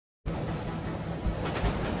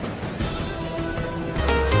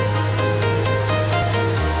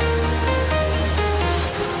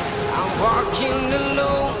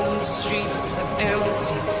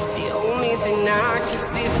and I can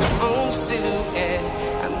see my own silhouette.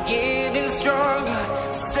 I'm getting stronger,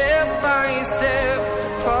 step by step. The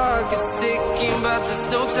clock is ticking, but there's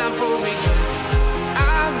no time for regrets.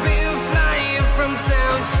 I've been flying from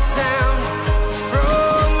town to town,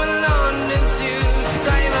 from London to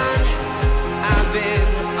Taiwan. I've been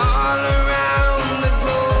all around the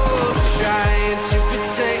globe, trying to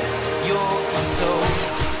protect your soul.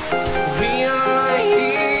 We are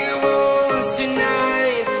heroes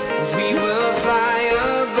tonight. We will fly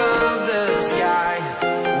above the sky.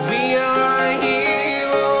 We are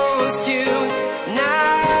heroes tonight.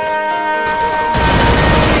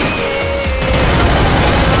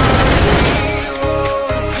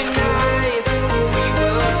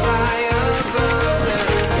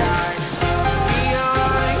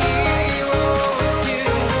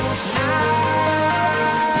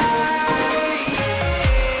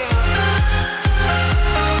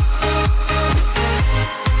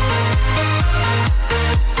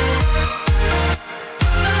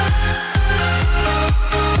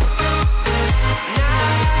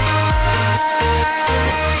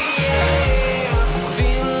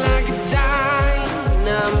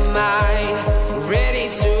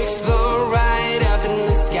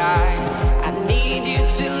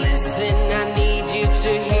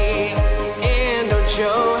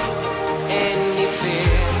 Show any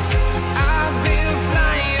fear. I've been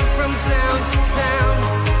flying from town to town,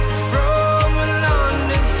 from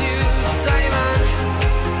London to Taiwan.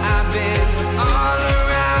 I've been all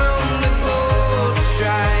around the globe,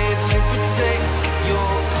 trying to protect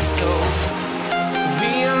your soul.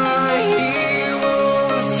 We are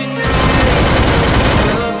heroes tonight.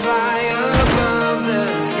 We'll fly above the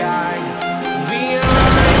sky. We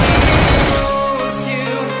are heroes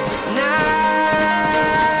tonight.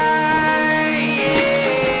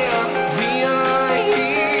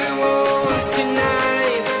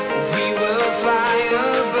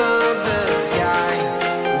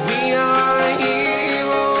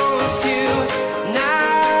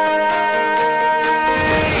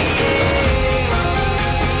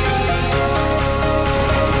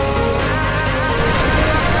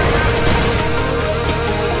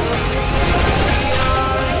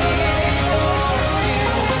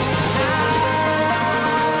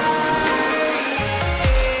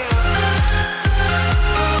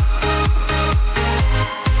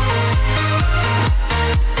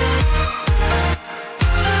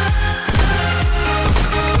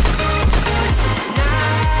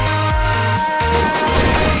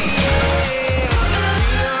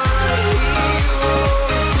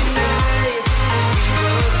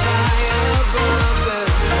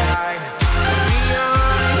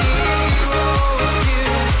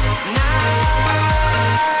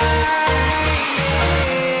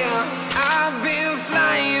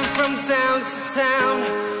 Town to town,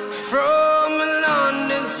 from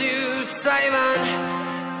London to Taiwan.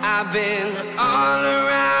 I've been all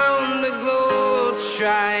around the globe,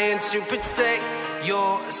 trying to protect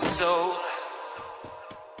your soul.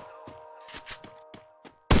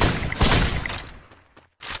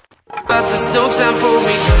 But there's no time for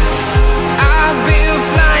regrets. I've been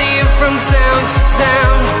flying from town to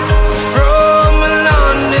town, from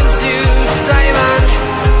London to Taiwan.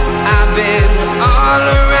 I've been all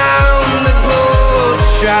around the globe,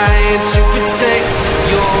 trying to protect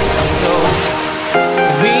your soul.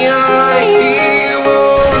 We are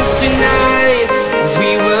heroes tonight. We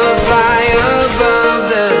will fly above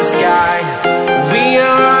the sky. We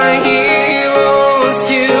are heroes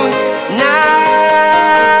tonight.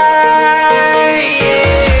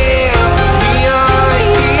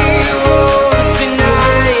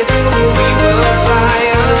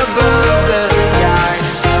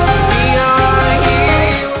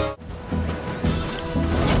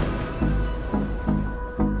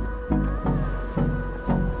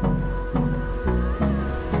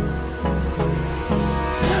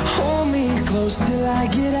 Close till I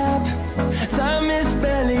get up. Time is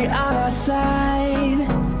barely on our side.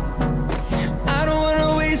 I don't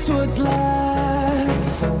wanna waste what's left.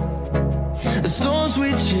 The storms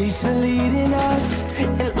we chase are leading us,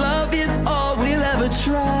 and love is all we'll ever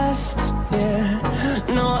trust. Yeah,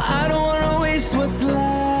 no, I don't wanna waste what's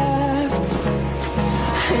left.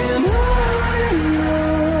 And on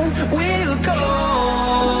we'll go,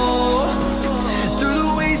 through the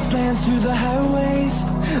wastelands, through the highways,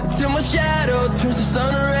 till my shadow turns to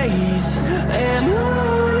sun rays. And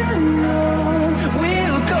on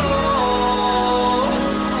we'll go,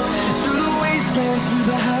 through the wastelands, through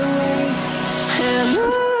the highways. And on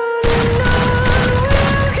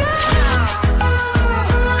we'll go.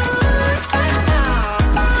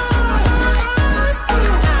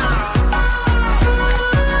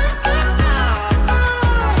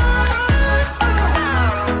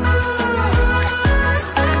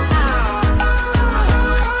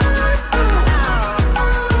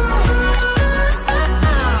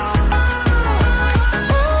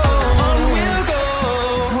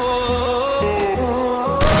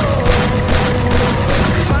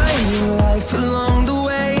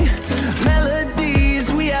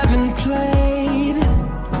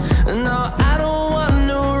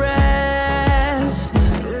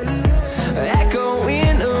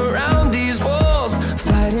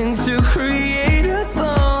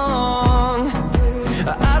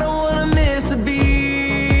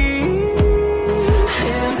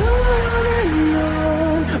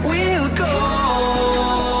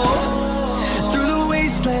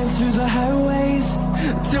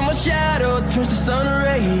 Our shadow turns to sun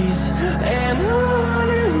rays, and on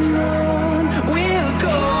we'll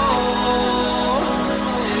go.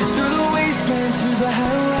 Through the wastelands, through the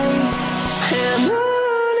highways, and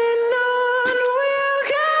on we'll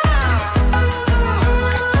go.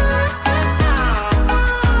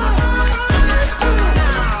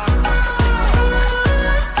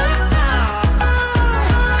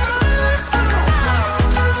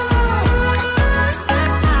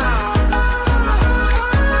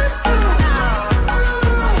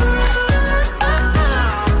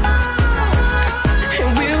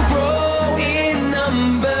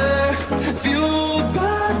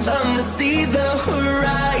 See the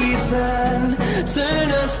horizon turn